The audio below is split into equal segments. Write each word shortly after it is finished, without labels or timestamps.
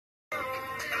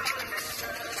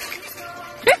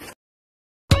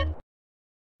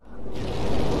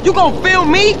You gonna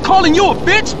film me calling you a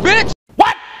bitch?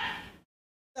 What?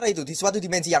 Karena itu di suatu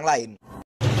dimensi yang lain.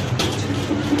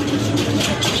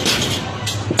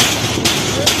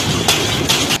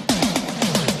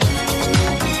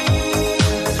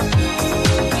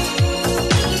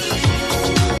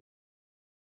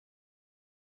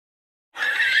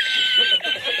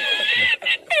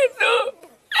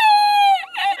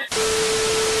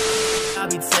 I'll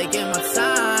be taking my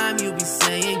time, you be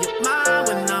saying you're mine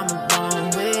when I'm alone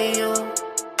with you.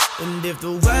 And if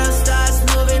the world starts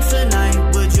moving tonight,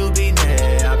 would you be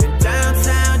there? I've been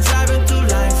downtown driving through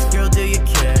life, girl, do you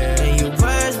care? And your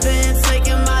words been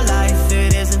taking my life,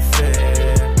 it isn't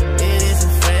fair. It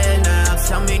isn't fair now,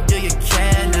 tell me, do you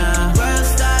care now? World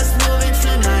starts moving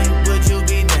tonight, would you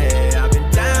be there? I've been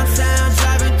downtown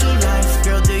driving through life,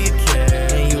 girl, do you care?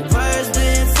 And your words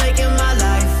been taking my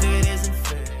life, it isn't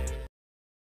fair.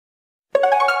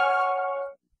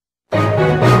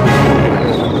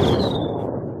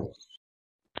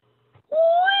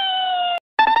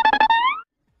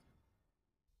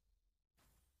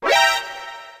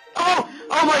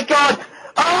 Oh my god!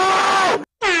 Oh!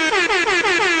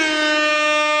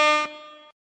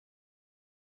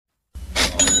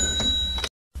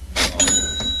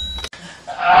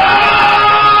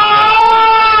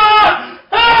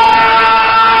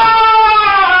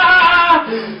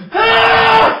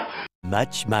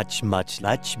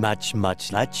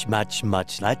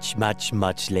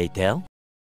 Much later.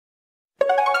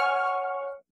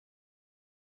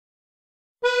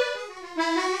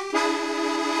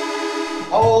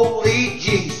 Holy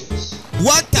Jesus!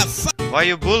 What the fuck? Why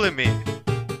you bully me?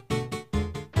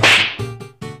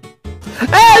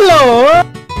 Hello!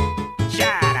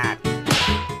 Shut up.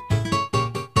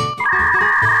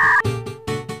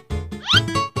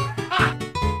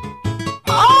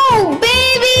 Oh,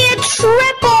 baby, a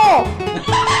triple!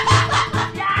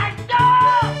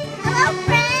 Hello,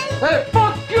 friend! Hey,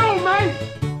 fuck you, man!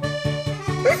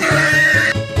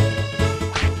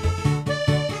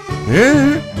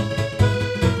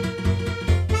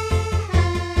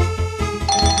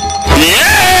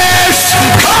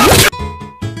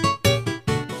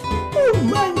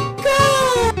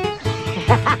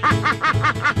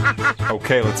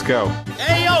 Okay, let's go.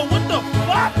 Hey yo, what the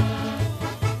fuck?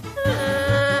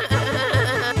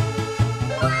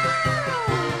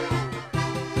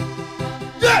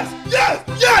 Yes! Yes!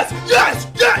 Yes! Yes!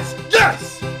 Yes!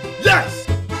 Yes! Yes!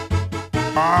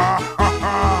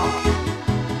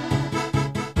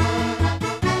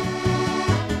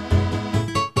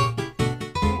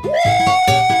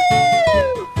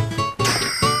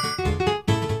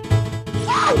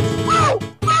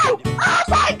 Oh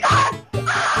my god!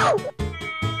 Oh!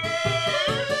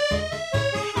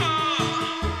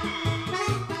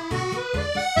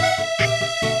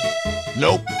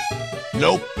 Nope.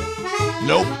 Nope.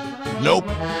 Nope. Nope.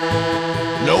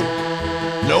 Nope.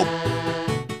 Nope.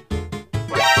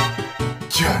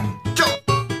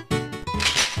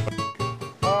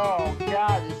 Oh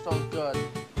god, it's so good.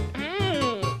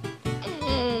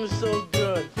 So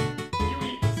good.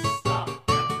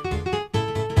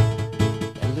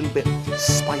 A little bit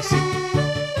spicy.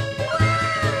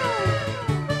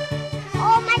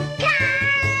 Oh my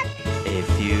god! A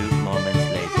few moments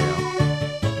later.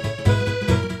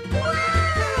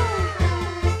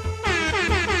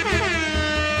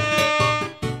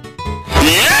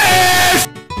 Yes!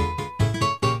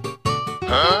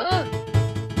 Huh?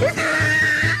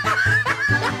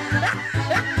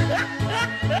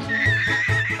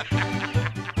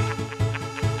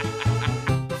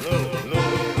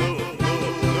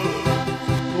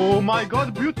 Oh my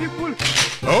god, beautiful.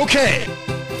 Okay.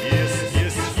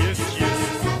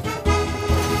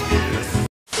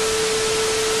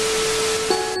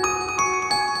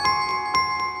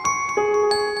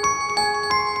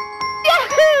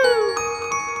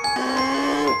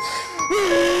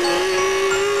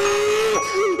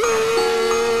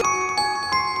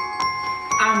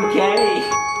 I'm gay.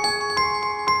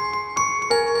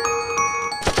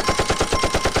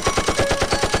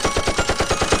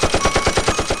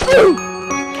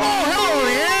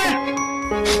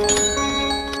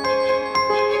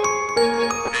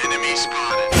 Enemy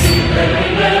spotted.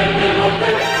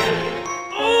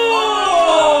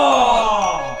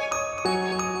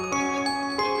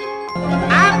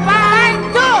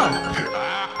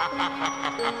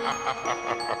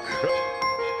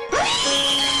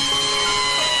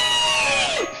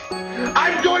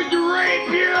 I'm going to rape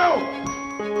you!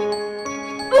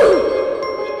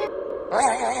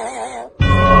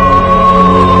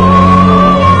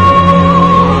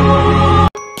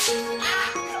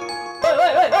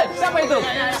 Siapa itu?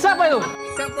 Siapa itu?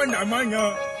 Siapa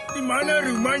namanya? Di mana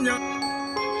rumahnya?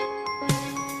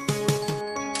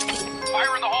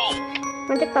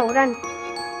 Macet tawuran.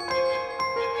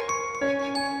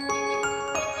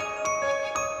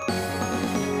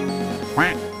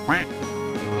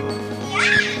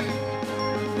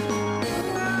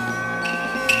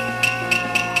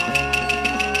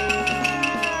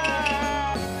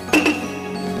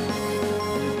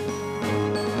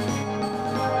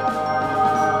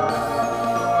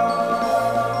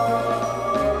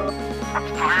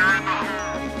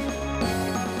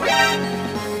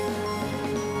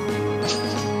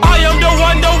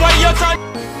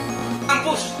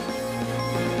 Kampus.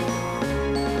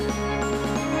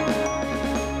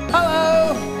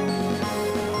 Halo.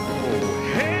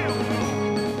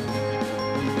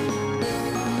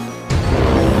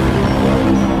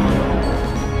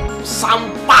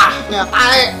 Sampahnya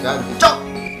tae dan cok.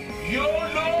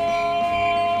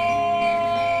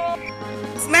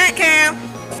 Smack him!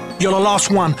 You're the last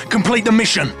one. Complete the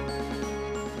mission.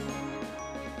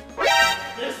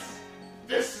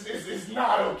 This is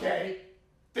not okay.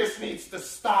 This needs to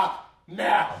stop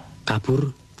now.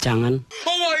 Kabur, jangan.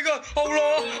 Oh my god,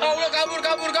 Allah, kabur.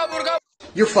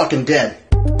 You're fucking dead.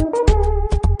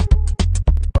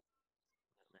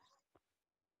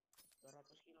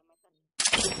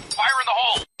 Fire in the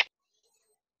hole.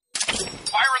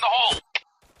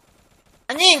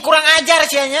 Anjing, kurang ajar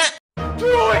sih hanya.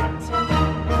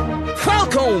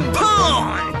 Falcon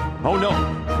Pie! Oh no.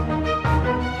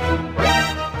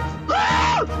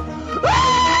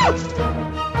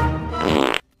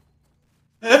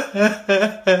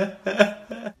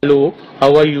 Hello,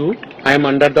 how are you? I am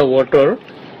under the water.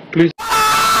 Please.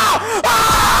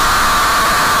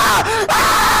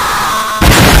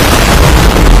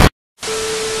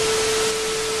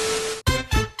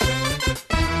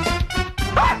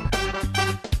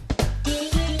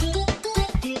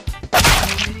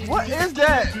 What is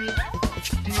that?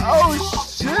 Oh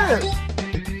shit!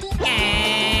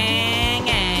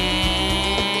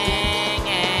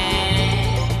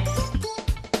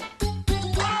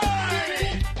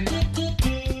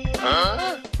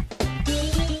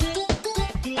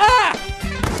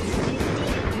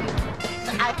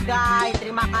 Guys,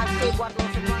 terima kasih buat lo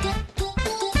semua.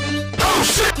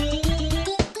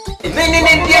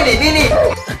 Ini.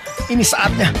 Ini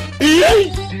saatnya.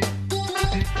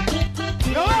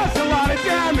 No, that's a lot of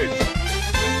damage.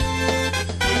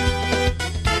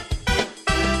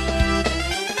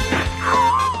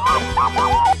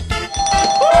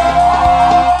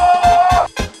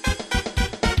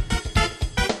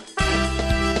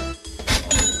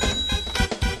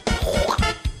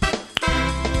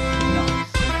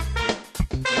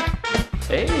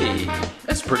 Hey,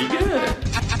 that's pretty good.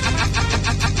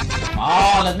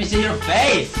 Oh, let me see your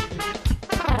face.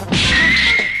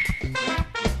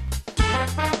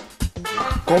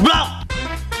 Goblok!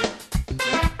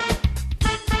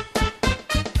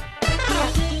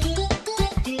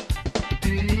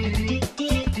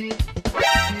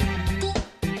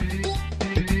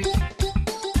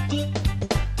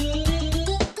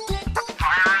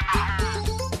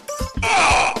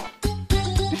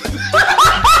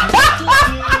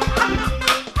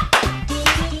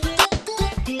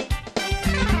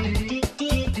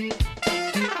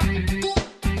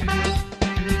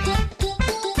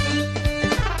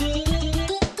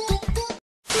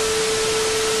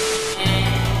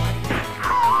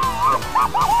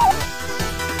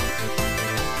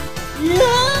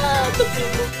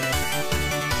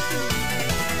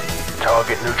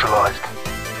 Target neutralized.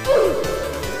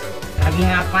 Lagi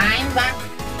ngapain, Bang?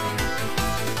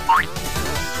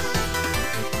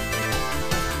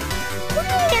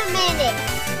 Wait a minute.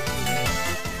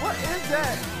 What is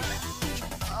that?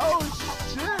 Oh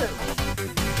shit!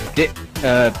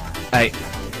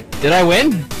 Did I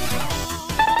win?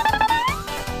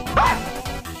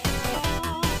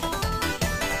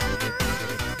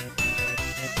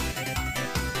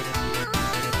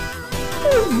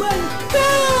 Oh my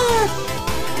god!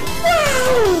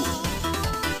 Wow!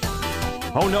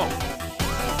 Oh no.